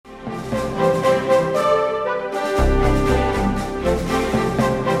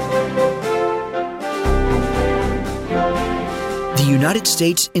United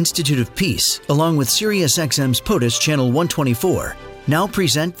States Institute of Peace, along with SiriusXM's POTUS Channel 124, now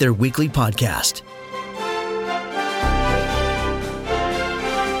present their weekly podcast.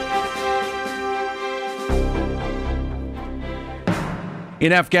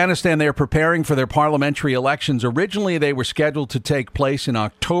 In Afghanistan, they are preparing for their parliamentary elections. Originally, they were scheduled to take place in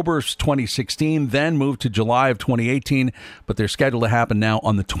October 2016, then moved to July of 2018, but they're scheduled to happen now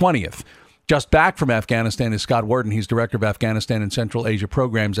on the 20th. Just back from Afghanistan is Scott Worden. He's Director of Afghanistan and Central Asia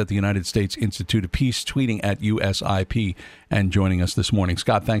Programs at the United States Institute of Peace, tweeting at USIP and joining us this morning.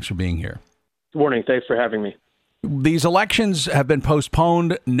 Scott, thanks for being here. Good morning. Thanks for having me. These elections have been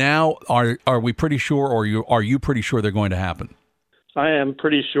postponed. Now, are we pretty sure, or are you pretty sure they're going to happen? I am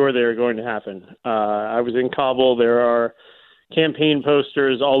pretty sure they're going to happen. I was in Kabul. There are campaign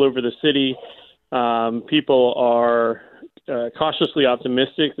posters all over the city. People are cautiously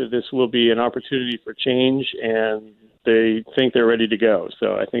optimistic that this will be an opportunity for change, and they think they're ready to go.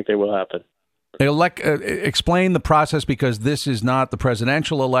 So I think they will happen. Explain the process, because this is not the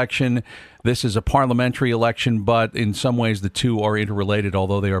presidential election. This is a parliamentary election, but in some ways the two are interrelated,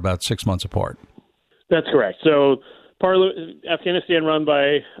 although they are about 6 months apart. That's correct. So Afghanistan run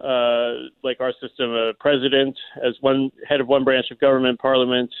by, like our system, a president as one head of one branch of government,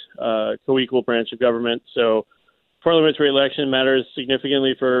 parliament, co-equal branch of government. So parliamentary election matters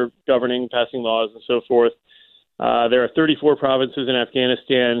significantly for governing, passing laws, and so forth. There are 34 provinces in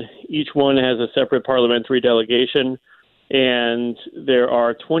Afghanistan. Each one has a separate parliamentary delegation, and there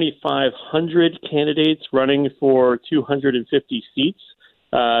are 2,500 candidates running for 250 seats.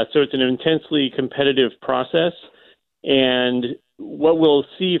 So it's an intensely competitive process. And what we'll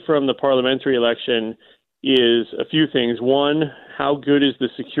see from the parliamentary election is a few things. One, how good is the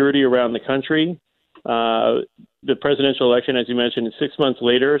security around the country? The presidential election, as you mentioned, is 6 months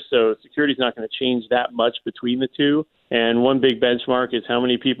later, so security is not going to change that much between the two. And one big benchmark is how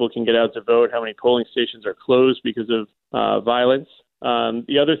many people can get out to vote, how many polling stations are closed because of violence.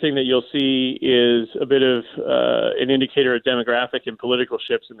 The other thing that you'll see is a bit of an indicator of demographic and political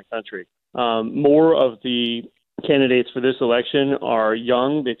shifts in the country. More of the candidates for this election are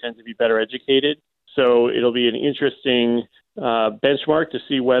young. They tend to be better educated. So it'll be an interesting benchmark to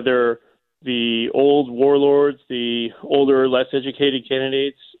see whether the old warlords, the older, less educated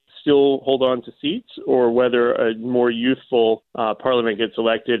candidates still hold on to seats, or whether a more youthful parliament gets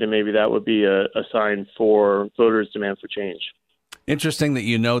elected, and maybe that would be a sign for voters' demand for change. Interesting that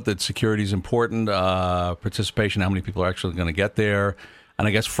you note that security is important, participation, how many people are actually going to get there, and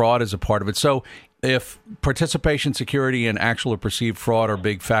I guess fraud is a part of it. So if participation, security, and actual or perceived fraud are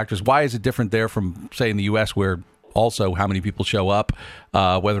big factors, why is it different there from, say, in the U.S., where also how many people show up,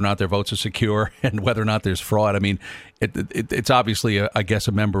 whether or not their votes are secure, and whether or not there's fraud? I mean, it's obviously, I guess,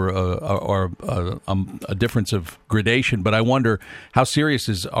 a member or a difference of gradation, but I wonder how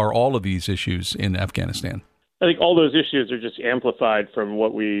serious are all of these issues in Afghanistan? I think all those issues are just amplified from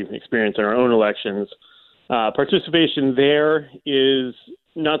what we experience in our own elections. Participation there is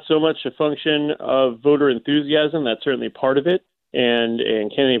not so much a function of voter enthusiasm. That's certainly part of it, and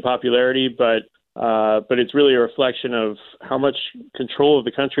candidate popularity, but it's really a reflection of how much control of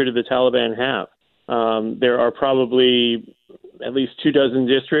the country do the Taliban have. There are probably at least 24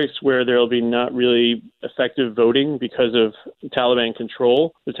 districts where there will be not really effective voting because of Taliban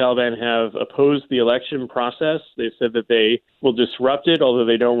control. The Taliban have opposed the election process. They've said that they will disrupt it, although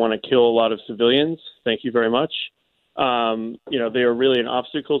they don't want to kill a lot of civilians. Thank you very much. They are really an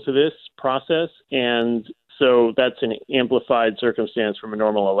obstacle to this process, and so that's an amplified circumstance from a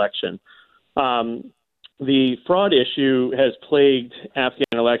normal election. The fraud issue has plagued Afghan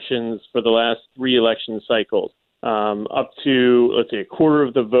elections for the last 3 election cycles. Up to, let's say, a quarter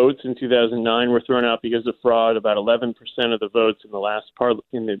of the votes in 2009 were thrown out because of fraud. About 11% of the votes in the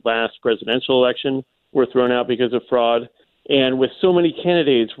last presidential election were thrown out because of fraud. And with so many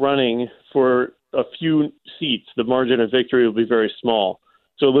candidates running for a few seats, the margin of victory will be very small.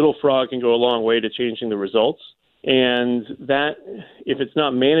 So a little fraud can go a long way to changing the results. And that, if it's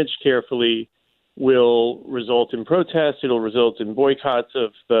not managed carefully, will result in protests. It'll result in boycotts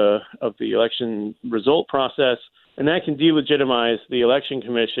of the election result process, and that can delegitimize the election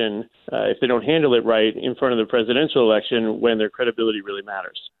commission if they don't handle it right in front of the presidential election when their credibility really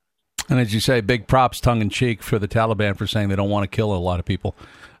matters. And as you say, big props, tongue-in-cheek, for the Taliban for saying they don't want to kill a lot of people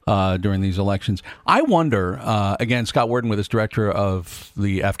during these elections. I wonder, again, Scott Worden with us, Director of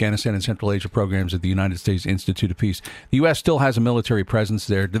the Afghanistan and Central Asia Programs at the United States Institute of Peace. The U.S. still has a military presence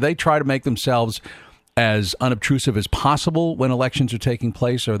there. Do they try to make themselves as unobtrusive as possible when elections are taking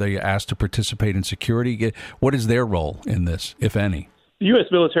place? Are they asked to participate in security? What is their role in this, if any? The U.S.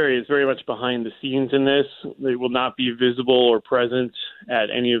 military is very much behind the scenes in this. They will not be visible or present at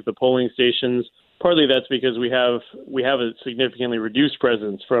any of the polling stations. Partly that's because we have a significantly reduced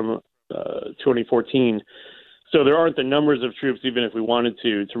presence from 2014. So there aren't the numbers of troops, even if we wanted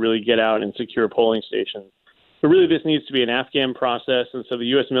to really get out and secure polling stations. But really this needs to be an Afghan process. And so the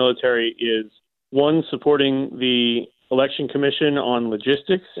U.S. military is, one, supporting the Election Commission on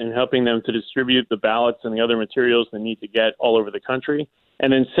logistics and helping them to distribute the ballots and the other materials they need to get all over the country.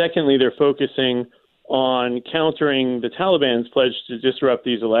 And then secondly, they're focusing on countering the Taliban's pledge to disrupt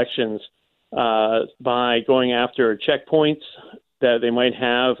these elections by going after checkpoints that they might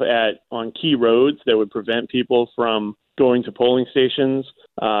have on key roads that would prevent people from going to polling stations,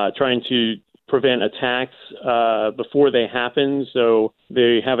 trying to prevent attacks before they happen. So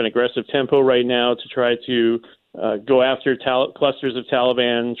they have an aggressive tempo right now to try to go after clusters of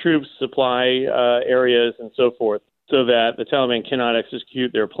Taliban troops, supply areas, and so forth, so that the Taliban cannot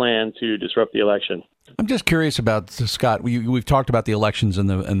execute their plan to disrupt the election. I'm just curious about, Scott, we've talked about the elections and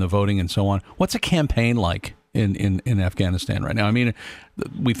the voting and so on. What's a campaign like in Afghanistan right now? I mean,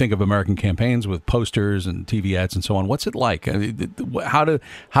 we think of American campaigns with posters and TV ads and so on. What's it like? I mean, how do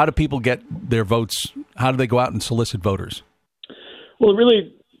people get their votes? How do they go out and solicit voters? Well, it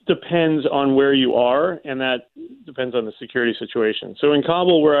really depends on where you are, and that depends on the security situation. So in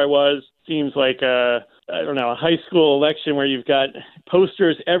Kabul, where I was, seems like a high school election where you've got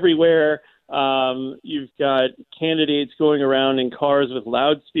posters everywhere. You've got candidates going around in cars with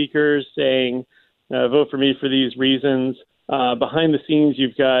loudspeakers saying, vote for me for these reasons. Behind the scenes,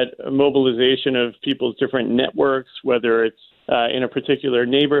 you've got a mobilization of people's different networks, whether it's in a particular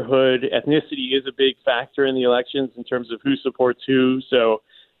neighborhood. Ethnicity is a big factor in the elections in terms of who supports who. So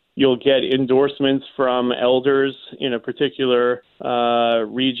you'll get endorsements from elders in a particular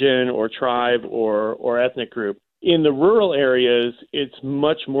region or tribe or ethnic group. In the rural areas, it's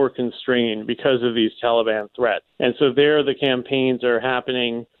much more constrained because of these Taliban threats. And so there the campaigns are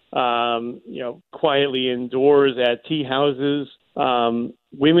happening quietly indoors at tea houses.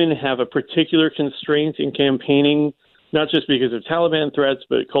 Women have a particular constraint in campaigning, not just because of Taliban threats,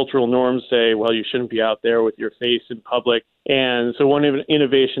 but cultural norms say, well, you shouldn't be out there with your face in public. And so one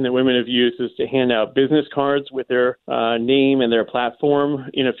innovation that women have used is to hand out business cards with their name and their platform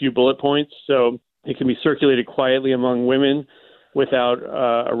in a few bullet points. So it can be circulated quietly among women without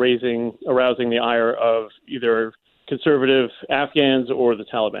arousing the ire of either conservative Afghans or the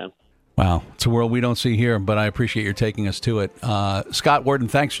Taliban. Wow. It's a world we don't see here, but I appreciate your taking us to it. Scott Worden,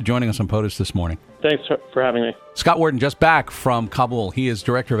 thanks for joining us on POTUS this morning. Thanks for having me. Scott Worden, just back from Kabul. He is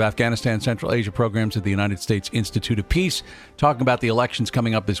Director of Afghanistan Central Asia Programs at the United States Institute of Peace, talking about the elections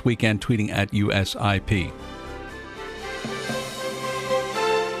coming up this weekend, tweeting at USIP.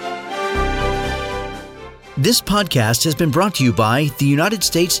 This podcast has been brought to you by the United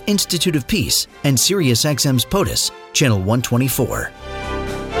States Institute of Peace and SiriusXM's POTUS, Channel 124.